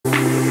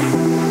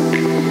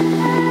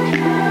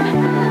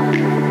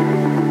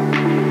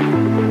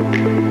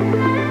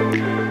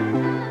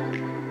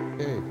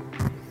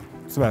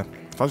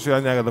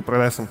сегодня ga da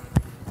prenesem.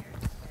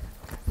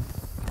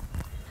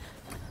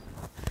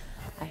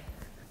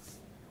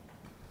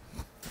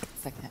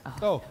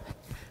 So,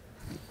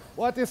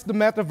 what is the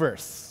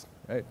metaverse?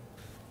 Right?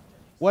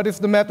 What is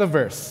the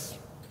metaverse?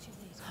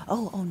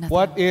 Nothing.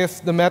 What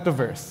is the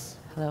metaverse?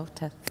 Hello,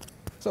 Ted.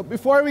 So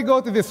before we go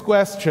to this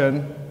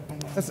question,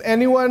 has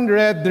anyone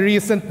read the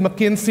recent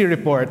McKinsey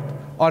report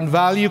on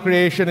value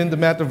creation in the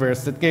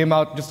metaverse that came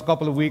out just a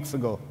couple of weeks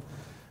ago?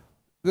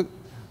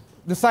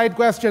 The side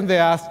question they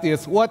asked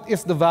is, what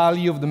is the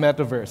value of the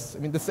metaverse? I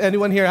mean, does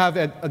anyone here have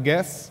a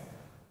guess?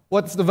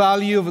 What's the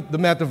value of the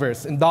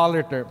metaverse in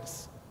dollar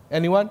terms?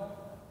 Anyone?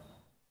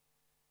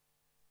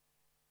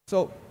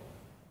 So,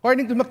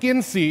 according to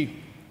McKinsey,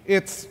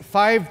 it's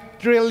 $5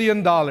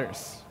 trillion,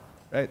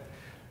 right?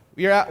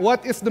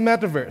 What is the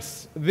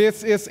metaverse?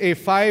 This is a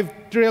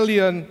 $5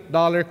 trillion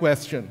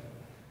question.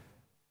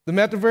 The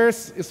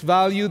metaverse is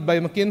valued by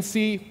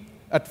McKinsey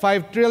at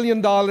 $5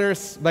 trillion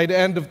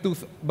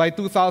by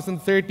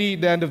 2030,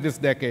 the end of this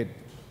decade.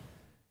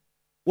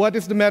 What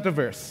is the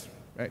metaverse?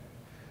 Right?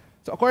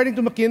 So according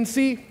to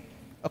McKinsey,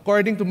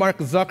 according to Mark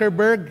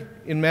Zuckerberg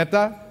in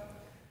Meta,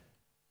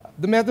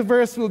 the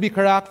metaverse will be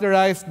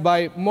characterized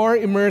by more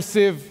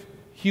immersive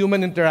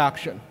human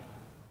interaction.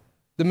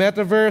 The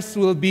metaverse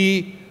will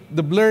be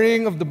the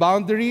blurring of the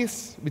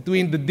boundaries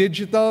between the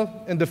digital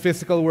and the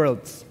physical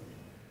worlds.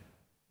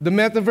 The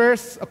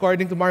metaverse,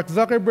 according to Mark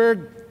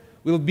Zuckerberg,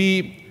 will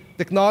be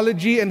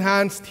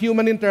technology-enhanced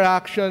human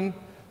interaction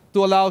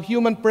to allow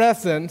human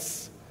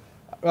presence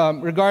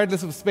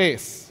regardless of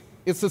space.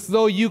 It's as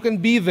though you can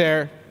be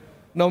there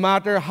no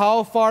matter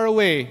how far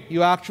away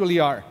you actually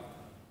are.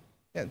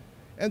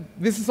 And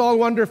this is all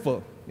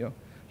wonderful. You know,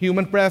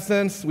 human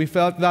presence, we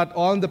felt that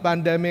all in the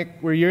pandemic.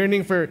 We're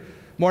yearning for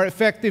more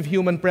effective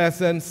human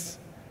presence.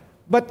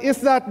 But is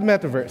that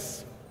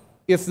metaverse?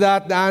 Is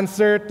that the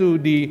answer to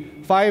the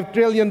 $5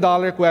 trillion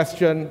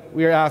question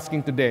we are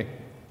asking today?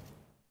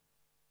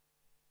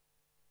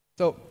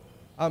 So,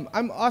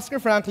 I'm Oscar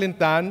Franklin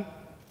Tan.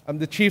 I'm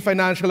the Chief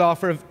Financial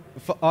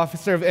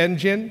Officer of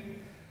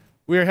Engine.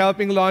 We're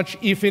helping launch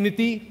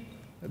Efinity,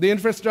 the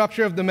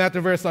infrastructure of the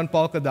metaverse on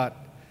Polkadot.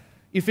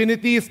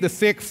 Efinity is the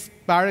 6th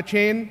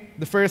parachain,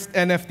 the first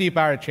NFT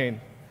parachain,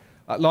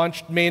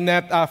 launched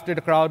mainnet after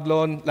the crowd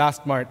loan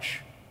last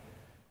March.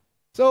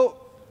 So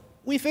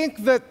we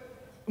think that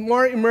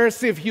more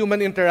immersive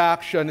human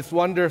interaction is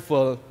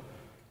wonderful,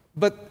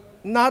 but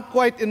not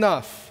quite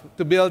enough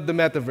to build the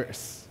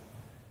metaverse.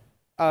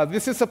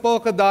 This is a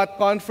Polkadot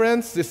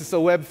conference. This is a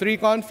Web3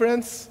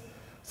 conference.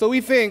 So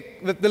we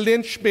think that the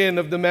linchpin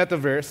of the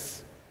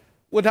metaverse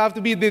would have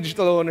to be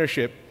digital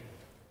ownership.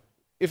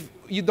 If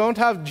you don't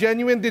have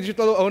genuine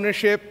digital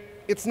ownership,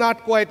 it's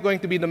not quite going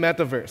to be the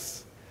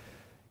metaverse.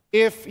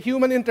 If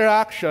human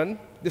interaction,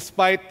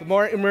 despite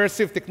more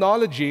immersive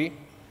technology,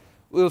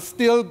 will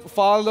still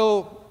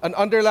follow an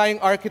underlying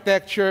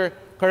architecture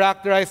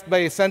characterized by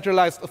a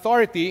centralized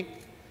authority,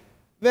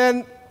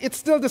 then it's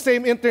still the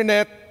same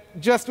internet,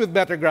 just with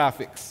better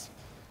graphics.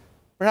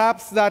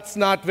 Perhaps that's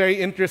not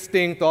very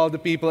interesting to all the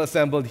people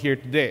assembled here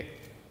today.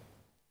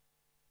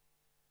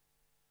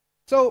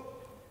 So,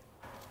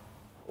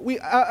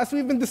 as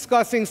we've been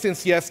discussing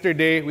since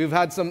yesterday, we've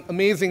had some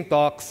amazing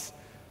talks.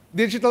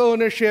 Digital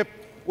ownership,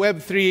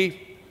 Web3,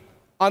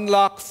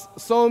 unlocks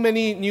so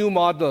many new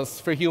models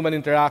for human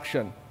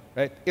interaction.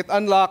 Right? It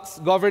unlocks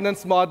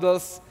governance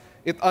models.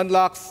 It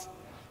unlocks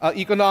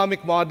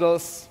economic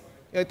models.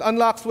 It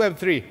unlocks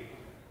Web3.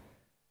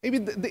 Maybe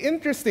the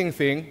interesting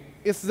thing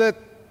is that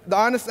the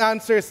honest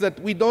answer is that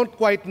we don't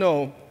quite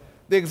know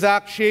the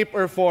exact shape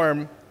or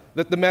form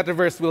that the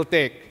metaverse will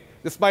take,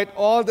 despite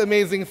all the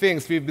amazing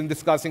things we've been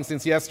discussing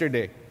since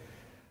yesterday.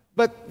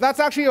 But that's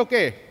actually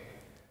okay.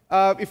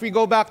 If we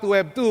go back to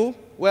Web 2,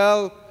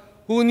 well,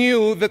 who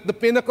knew that the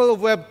pinnacle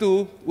of Web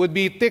 2 would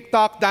be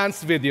TikTok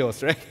dance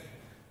videos, right?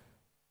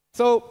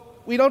 So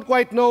we don't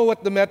quite know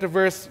what the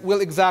metaverse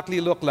will exactly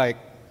look like.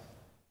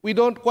 We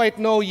don't quite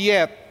know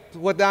yet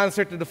what the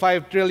answer to the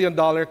 $5 trillion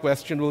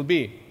question will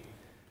be.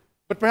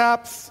 But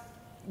perhaps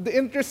the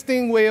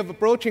interesting way of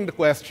approaching the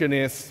question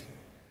is,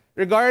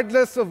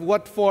 regardless of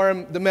what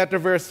form the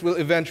metaverse will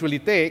eventually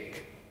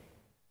take,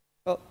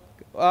 well,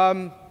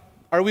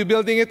 are we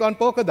building it on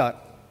Polkadot?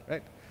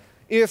 Right?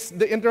 Is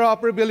the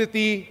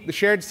interoperability, the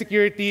shared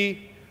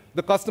security,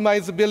 the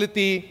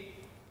customizability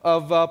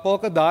of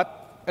Polkadot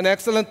an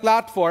excellent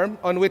platform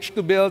on which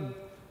to build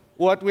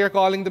what we are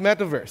calling the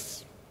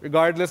metaverse,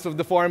 regardless of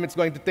the form it's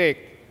going to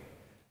take?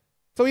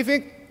 So we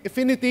think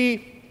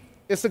Efinity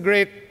is a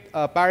great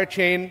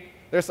parachain.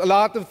 There's a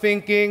lot of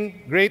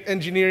thinking, great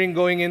engineering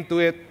going into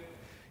it.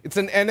 It's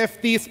an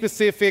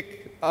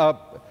NFT-specific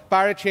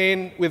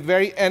parachain with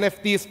very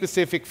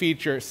NFT-specific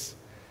features.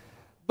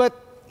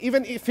 But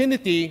even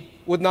Efinity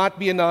would not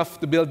be enough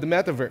to build the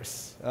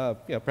metaverse.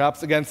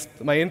 Perhaps against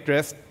my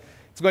interest,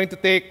 it's going to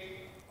take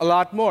a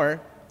lot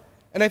more.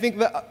 And I think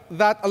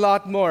that a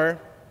lot more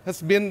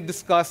has been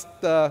discussed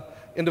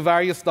in the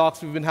various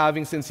talks we've been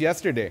having since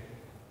yesterday.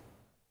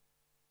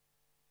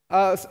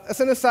 As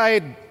an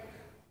aside,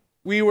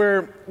 We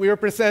were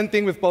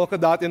presenting with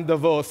Polkadot in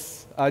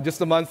Davos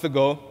just a month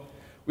ago.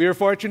 We were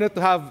fortunate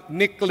to have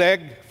Nick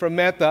Clegg from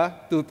Meta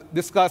to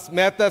discuss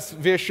Meta's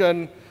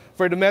vision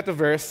for the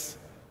Metaverse.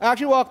 I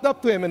actually walked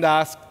up to him and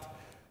asked,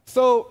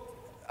 so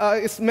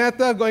is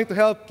Meta going to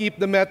help keep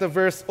the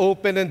Metaverse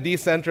open and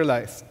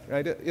decentralized?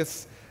 Right?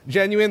 Is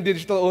genuine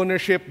digital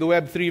ownership, the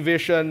Web3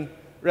 vision,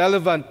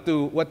 relevant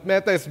to what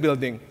Meta is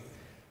building?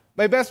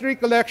 My best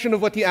recollection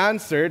of what he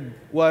answered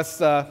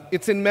was,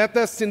 it's in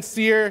Meta's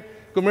sincere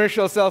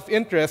commercial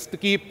self-interest to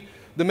keep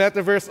the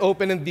Metaverse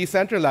open and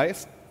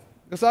decentralized,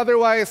 because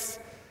otherwise,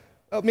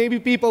 maybe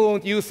people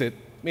won't use it.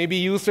 Maybe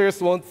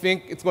users won't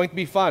think it's going to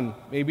be fun.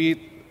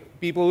 Maybe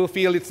people will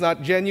feel it's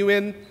not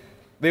genuine.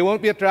 They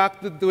won't be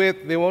attracted to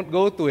it. They won't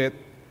go to it.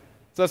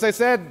 So as I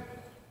said,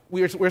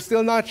 we're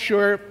still not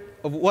sure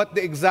of what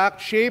the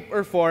exact shape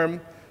or form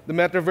the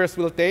Metaverse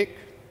will take.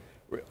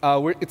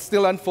 It's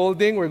still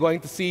unfolding. We're going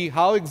to see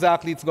how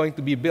exactly it's going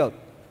to be built.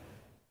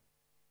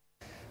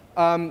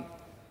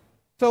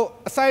 So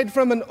aside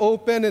from an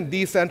open and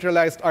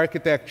decentralized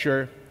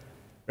architecture,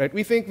 right,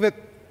 we think that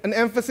an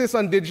emphasis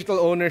on digital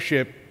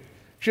ownership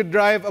should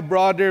drive a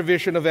broader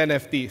vision of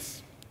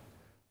NFTs.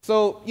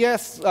 So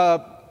yes,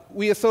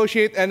 we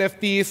associate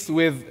NFTs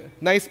with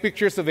nice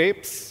pictures of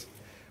apes.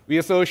 We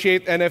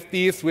associate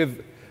NFTs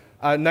with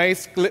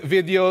nice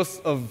videos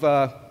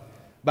of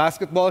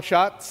basketball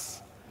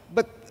shots.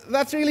 But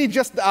that's really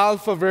just the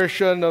alpha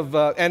version of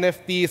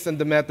NFTs and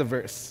the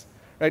Metaverse.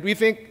 Right? We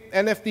think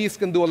NFTs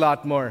can do a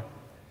lot more.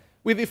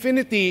 With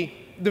Efinity,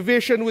 the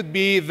vision would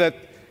be that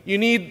you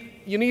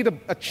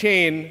need a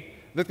chain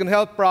that can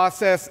help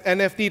process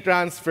NFT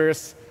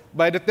transfers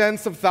by the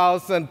tens of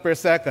thousands per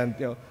second.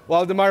 You know,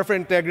 Waldemar for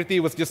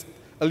Integrity was just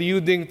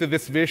alluding to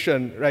this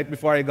vision right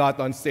before I got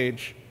on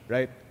stage.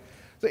 Right?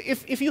 So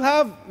if you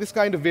have this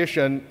kind of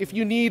vision, if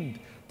you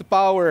need to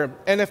power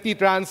NFT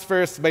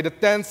transfers by the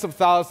tens of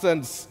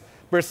thousands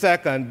per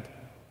second,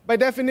 by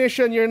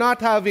definition, you're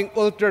not having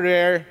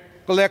ultra-rare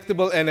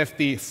collectible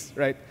NFTs.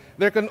 Right?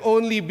 There can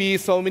only be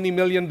so many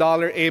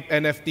million-dollar ape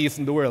NFTs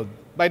in the world,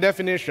 by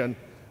definition,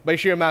 by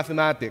sheer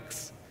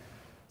mathematics.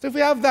 So if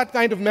we have that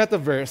kind of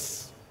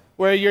metaverse,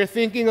 where you're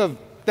thinking of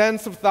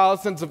tens of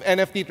thousands of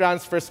NFT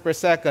transfers per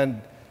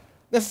second,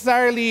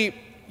 necessarily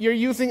you're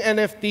using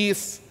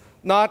NFTs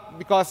not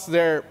because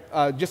they're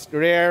just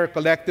rare,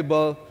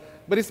 collectible,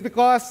 but it's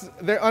because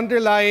they're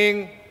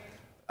underlying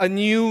a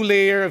new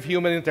layer of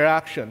human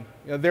interaction.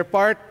 You know, they're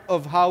part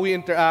of how we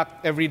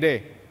interact every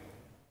day.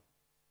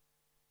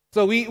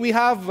 So we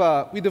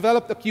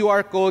developed a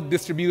QR code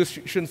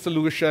distribution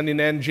solution in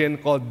Engine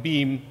called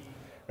Beam.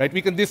 Right?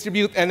 We can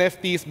distribute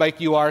NFTs by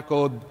QR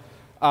code.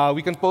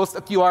 We can post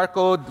a QR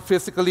code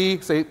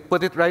physically, say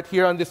put it right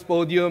here on this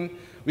podium.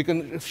 We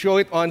can show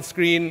it on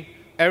screen.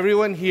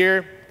 Everyone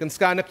here can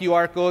scan a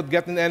QR code,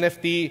 get an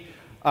NFT,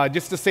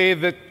 just to say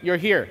that you're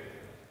here.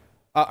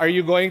 Are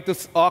you going to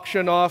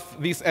auction off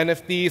these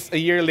NFTs a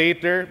year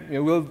later?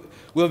 You know,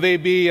 will they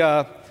be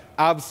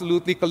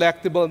absolutely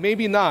collectible?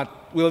 Maybe not.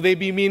 Will they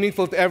be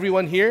meaningful to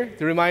everyone here,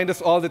 to remind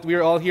us all that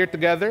we're all here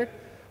together?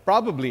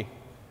 Probably.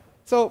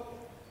 So,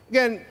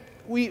 again,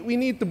 we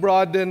need to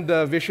broaden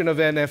the vision of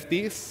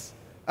NFTs.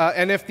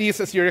 NFTs,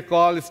 as you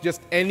recall, is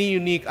just any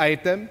unique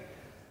item.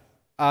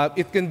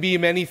 It can be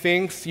many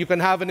things. You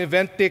can have an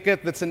event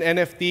ticket that's an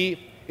NFT.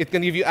 It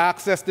can give you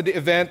access to the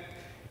event.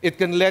 It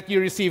can let you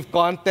receive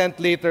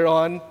content later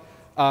on.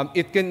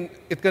 It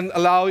can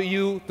allow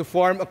you to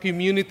form a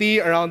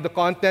community around the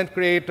content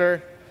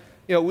creator.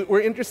 You know,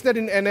 we're interested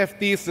in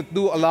NFTs that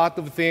do a lot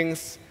of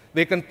things.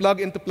 They can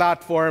plug into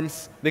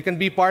platforms. They can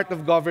be part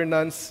of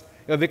governance.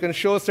 You know, they can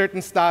show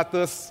certain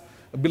status,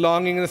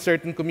 belonging in a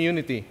certain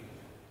community.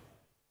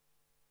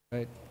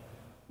 Right?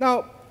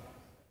 Now,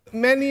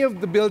 many of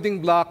the building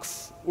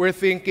blocks we're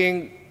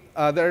thinking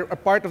that are a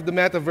part of the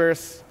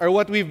metaverse are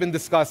what we've been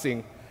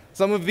discussing.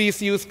 Some of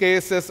these use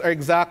cases are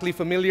exactly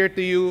familiar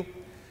to you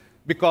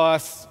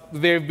because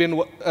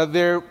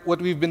they're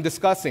what we've been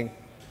discussing.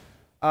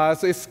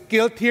 So is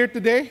Kilt here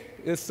today?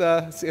 Has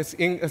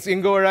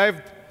Ingo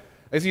arrived?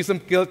 I see some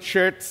Kilt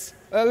shirts.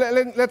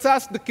 Let's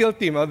ask the Kilt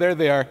team. Oh, there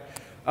they are.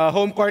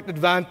 Home court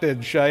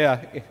advantage.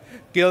 Yeah,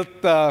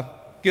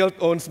 Kilt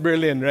owns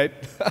Berlin, right?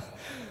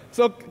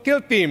 So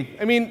Kilt team.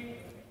 I mean,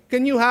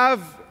 can you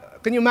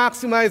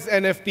maximize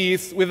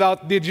NFTs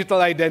without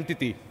digital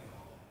identity?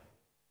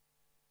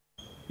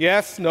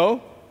 Yes?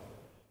 No?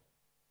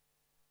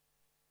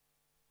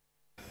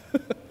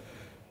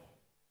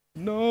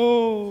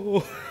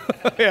 No.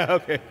 Yeah,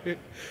 okay.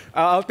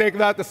 I'll take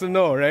that as a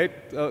no, right?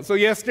 So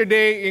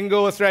yesterday,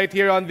 Ingo was right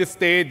here on this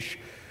stage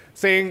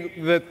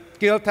saying that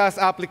Kilt has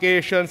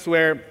applications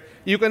where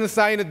you can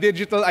assign a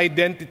digital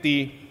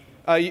identity.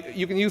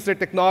 You can use their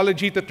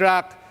technology to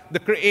track the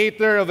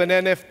creator of an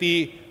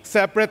NFT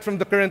separate from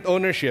the current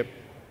ownership.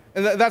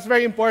 And that's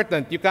very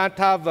important. You can't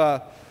have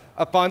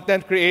a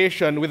content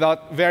creation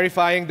without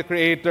verifying the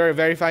creator,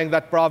 verifying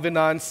that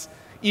provenance,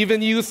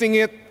 even using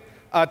it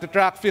to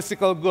track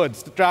physical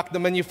goods, to track the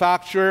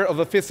manufacturer of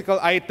a physical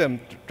item,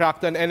 to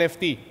track an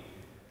NFT.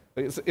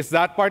 Is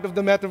that part of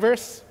the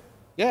metaverse?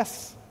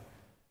 Yes.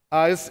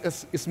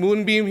 Is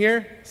Moonbeam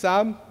here,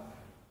 Sam?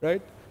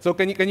 Right? So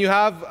can you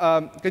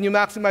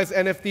maximize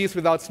NFTs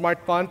without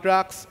smart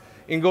contracts?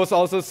 Ingo's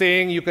also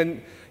saying you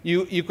can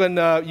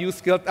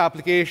use Kilt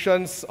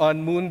applications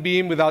on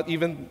Moonbeam without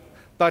even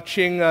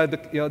touching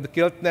the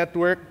Kilt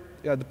network.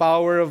 The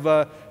power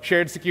of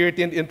shared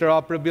security and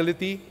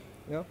interoperability.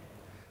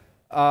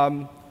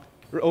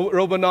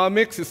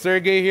 Robonomics, is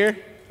Sergey here?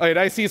 All right,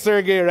 I see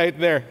Sergey right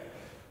there.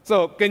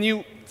 So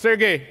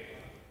Sergey,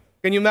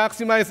 can you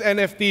maximize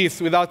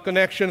NFTs without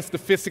connections to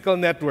physical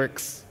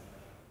networks?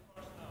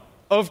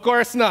 Of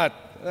course not.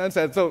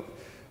 So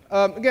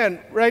again,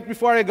 right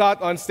before I got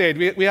on stage,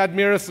 we had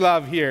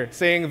Miroslav here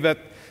saying that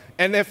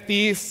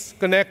NFTs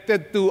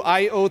connected to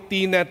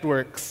IoT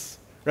networks,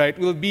 right,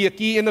 will be a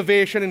key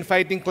innovation in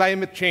fighting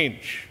climate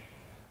change.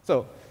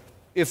 So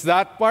is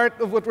that part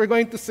of what we're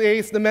going to say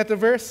is the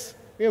metaverse?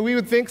 Yeah, we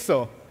would think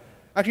so.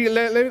 Actually,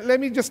 let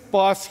me just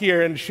pause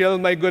here and shill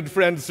my good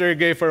friend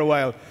Sergey for a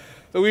while.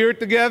 So we were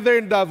together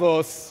in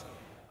Davos,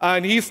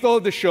 and he stole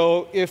the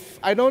show.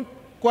 I don't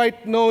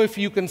quite know if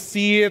you can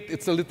see it,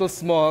 it's a little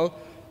small,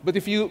 but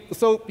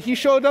so he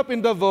showed up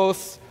in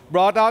Davos,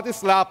 brought out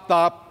his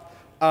laptop,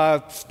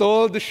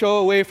 stole the show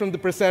away from the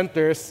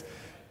presenters,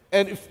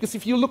 and because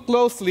if you look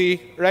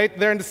closely, right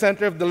there in the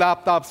center of the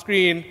laptop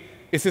screen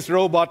is his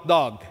robot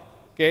dog,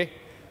 okay?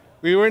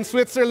 We were in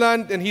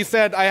Switzerland, and he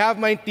said, I have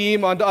my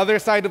team on the other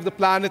side of the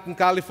planet in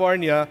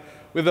California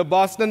with a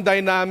Boston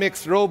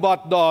Dynamics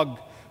robot dog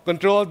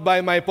controlled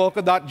by my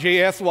Polkadot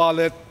JS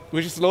wallet,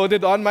 which is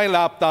loaded on my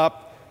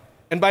laptop.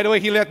 And by the way,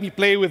 he let me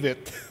play with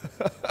it.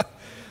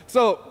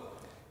 So,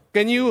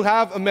 can you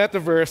have a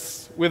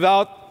metaverse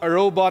without a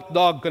robot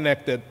dog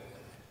connected?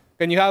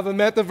 Can you have a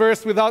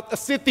metaverse without a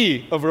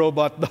city of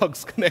robot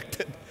dogs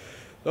connected?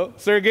 So,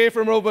 Sergey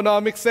from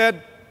Robonomics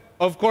said,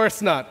 of course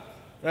not,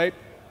 right?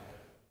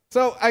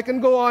 So I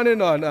can go on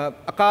and on.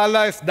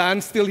 Akala, is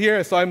Dan still here?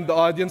 I saw him in the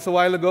audience a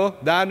while ago.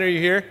 Dan, are you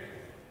here?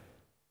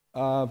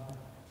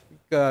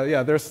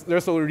 Yeah,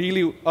 there's a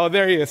really, oh,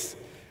 there he is.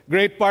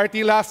 Great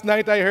party last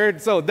night, I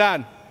heard. So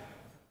Dan,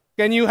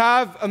 can you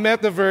have a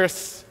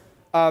metaverse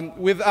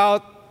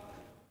without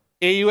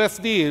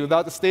AUSD,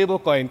 without a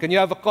stablecoin? Can you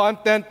have a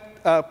content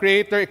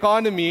creator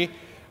economy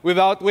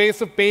without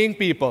ways of paying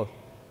people?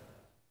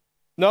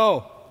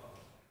 No.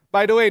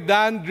 By the way,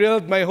 Dan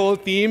drilled my whole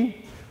team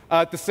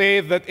to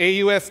say that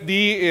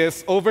AUSD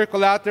is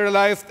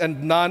overcollateralized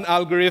and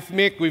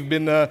non-algorithmic. We've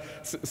been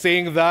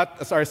saying that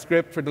as our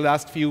script for the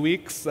last few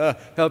weeks,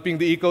 helping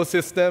the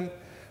ecosystem.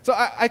 So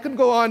I could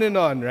go on and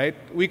on, right?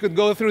 We could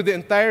go through the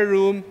entire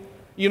room.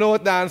 You know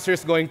what the answer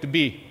is going to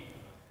be.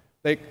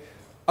 Like,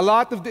 a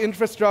lot of the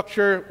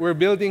infrastructure we're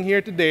building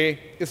here today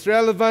is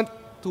relevant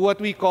to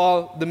what we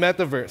call the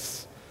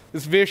metaverse,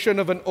 this vision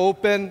of an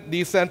open,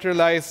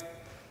 decentralized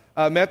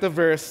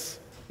metaverse,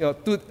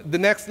 to the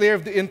next layer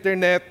of the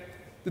internet,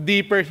 to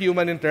deeper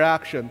human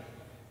interaction.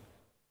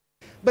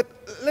 But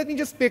let me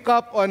just pick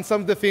up on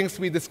some of the things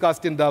we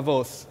discussed in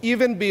Davos,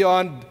 even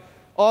beyond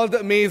all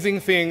the amazing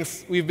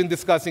things we've been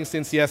discussing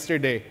since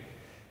yesterday.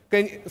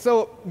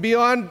 So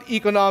beyond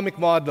economic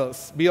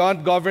models,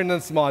 beyond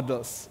governance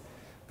models,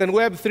 can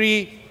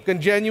Web3, can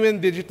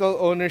genuine digital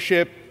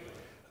ownership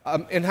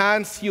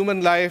enhance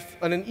human life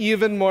on an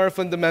even more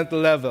fundamental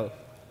level?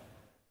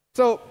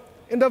 So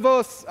in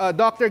Davos,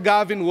 Dr.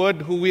 Gavin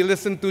Wood, who we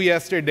listened to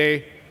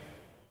yesterday,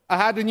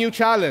 had a new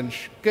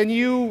challenge. Can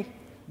you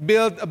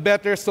build a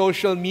better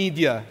social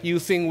media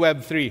using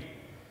Web3?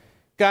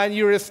 Can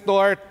you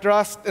restore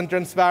trust and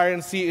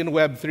transparency in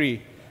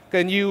Web3?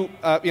 Can you,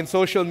 in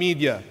social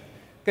media?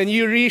 Can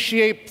you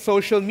reshape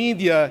social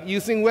media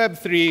using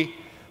Web3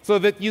 so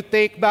that you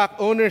take back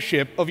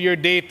ownership of your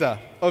data,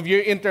 of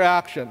your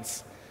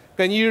interactions?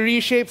 Can you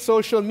reshape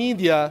social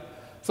media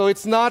so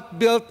it's not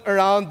built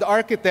around the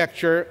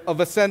architecture of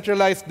a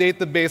centralized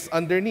database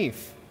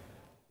underneath?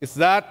 Is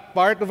that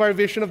part of our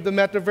vision of the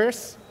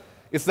metaverse?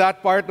 Is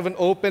that part of an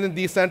open and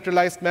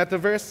decentralized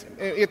metaverse?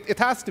 It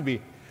has to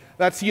be.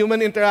 That's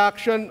human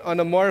interaction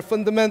on a more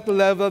fundamental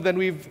level than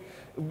we've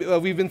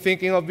been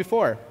thinking of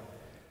before.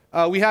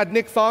 We had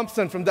Nick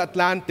Thompson from The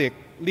Atlantic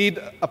lead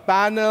a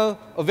panel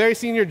of very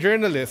senior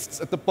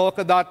journalists at the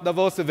Polkadot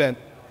Davos event.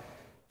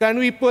 Can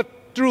we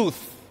put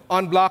truth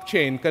on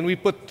blockchain? Can we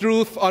put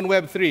truth on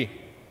Web3?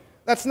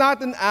 That's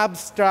not an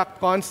abstract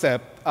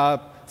concept,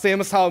 same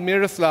as how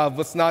Miroslav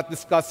was not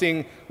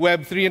discussing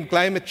Web3 and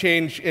climate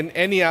change in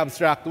any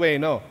abstract way,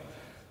 no.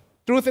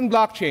 Truth in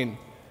blockchain.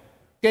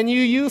 Can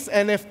you use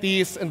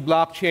NFTs and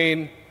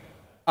blockchain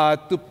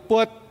to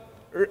put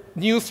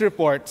news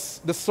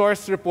reports, the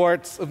source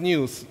reports of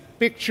news,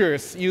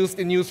 pictures used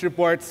in news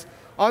reports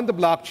on the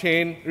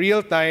blockchain,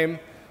 real time,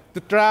 to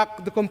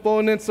track the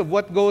components of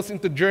what goes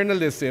into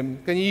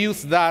journalism? Can you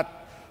use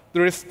that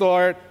to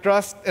restore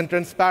trust and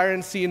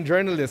transparency in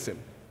journalism?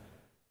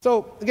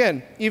 So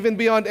again, even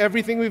beyond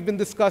everything we've been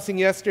discussing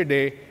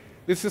yesterday,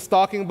 this is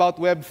talking about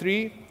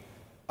Web3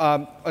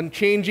 on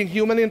changing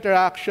human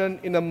interaction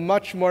in a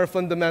much more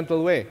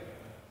fundamental way.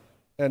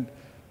 And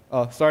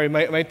Oh, sorry,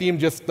 my team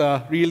just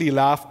really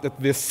laughed at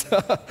this,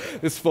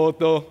 this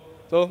photo.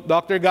 So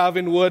Dr.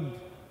 Gavin Wood,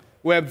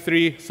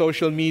 Web3,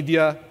 social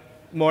media,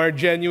 more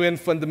genuine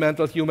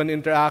fundamental human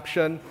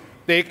interaction,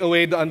 take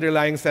away the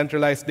underlying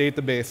centralized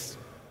database.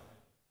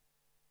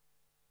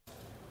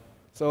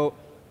 So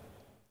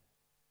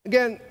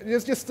again,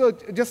 just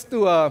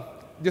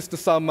to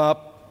sum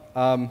up,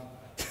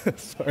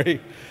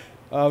 sorry,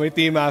 my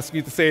team asked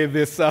me to say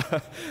this. So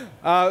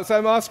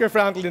I'm Oscar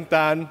Franklin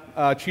Tan,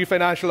 Chief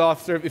Financial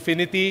Officer of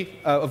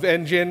Efinity, of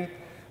Engine.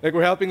 Like,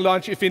 we're helping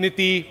launch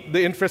Efinity,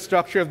 the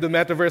infrastructure of the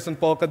Metaverse and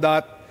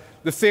Polkadot,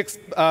 the 6th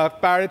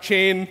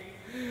parachain,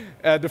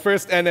 the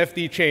first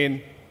NFT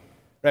chain.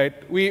 Right?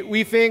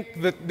 We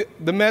think that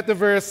the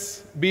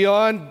Metaverse,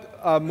 beyond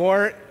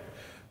more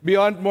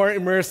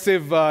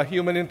immersive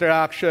human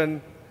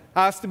interaction,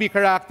 has to be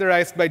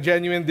characterized by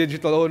genuine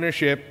digital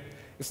ownership.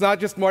 It's not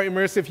just more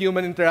immersive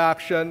human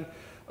interaction,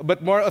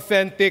 but more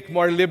authentic,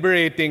 more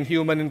liberating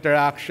human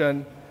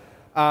interaction.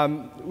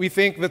 We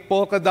think that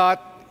Polkadot,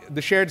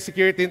 the shared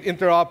security and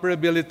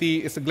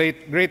interoperability, is a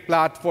great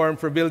platform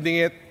for building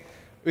it.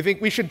 We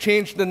think we should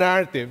change the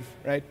narrative,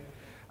 right?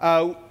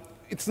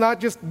 It's not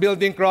just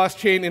building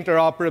cross-chain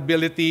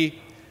interoperability.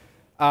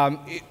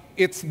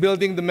 It's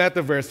building the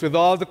metaverse with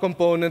all the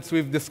components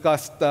we've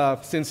discussed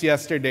since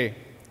yesterday.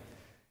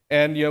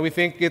 And we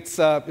think it's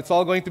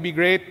all going to be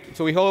great.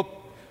 So we hope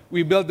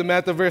we build the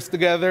metaverse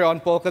together on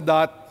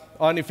Polkadot,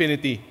 on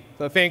Efinity.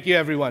 So thank you,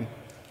 everyone.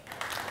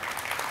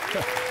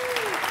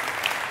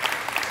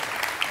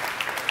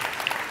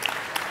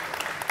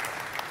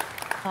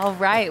 All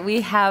right, we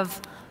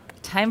have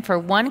time for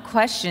one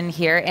question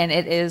here, and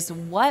it is,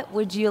 what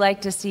would you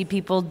like to see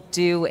people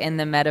do in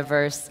the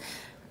metaverse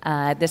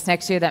this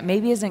next year that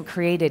maybe isn't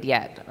created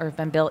yet or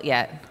been built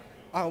yet?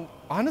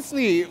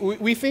 Honestly,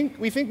 we think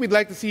we'd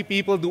like to see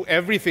people do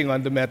everything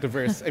on the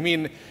metaverse. I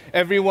mean,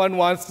 everyone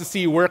wants to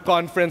see work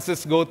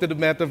conferences go to the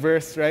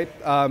metaverse, right?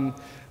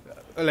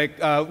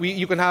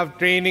 You can have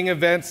training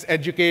events,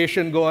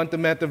 education go on the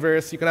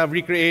metaverse. You can have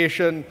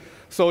recreation,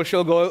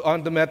 social go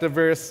on the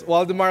metaverse.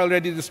 Waldemar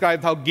already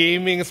described how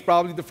gaming is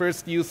probably the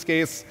first use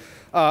case,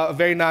 a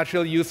very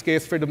natural use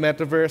case for the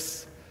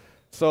metaverse.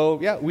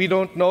 So yeah, we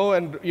don't know,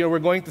 and we're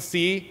going to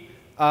see.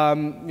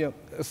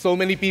 So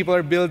many people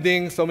are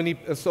building, so many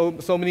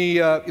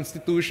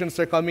institutions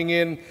are coming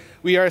in.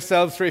 We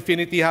ourselves for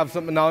Efinity have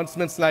some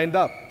announcements lined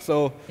up.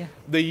 So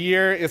the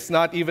year is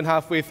not even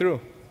halfway through.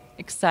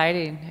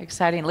 Exciting,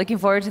 exciting. Looking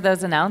forward to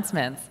those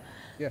announcements.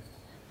 Yeah.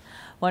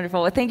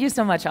 Wonderful. Well, thank you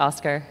so much,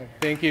 Oscar.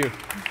 Thank you.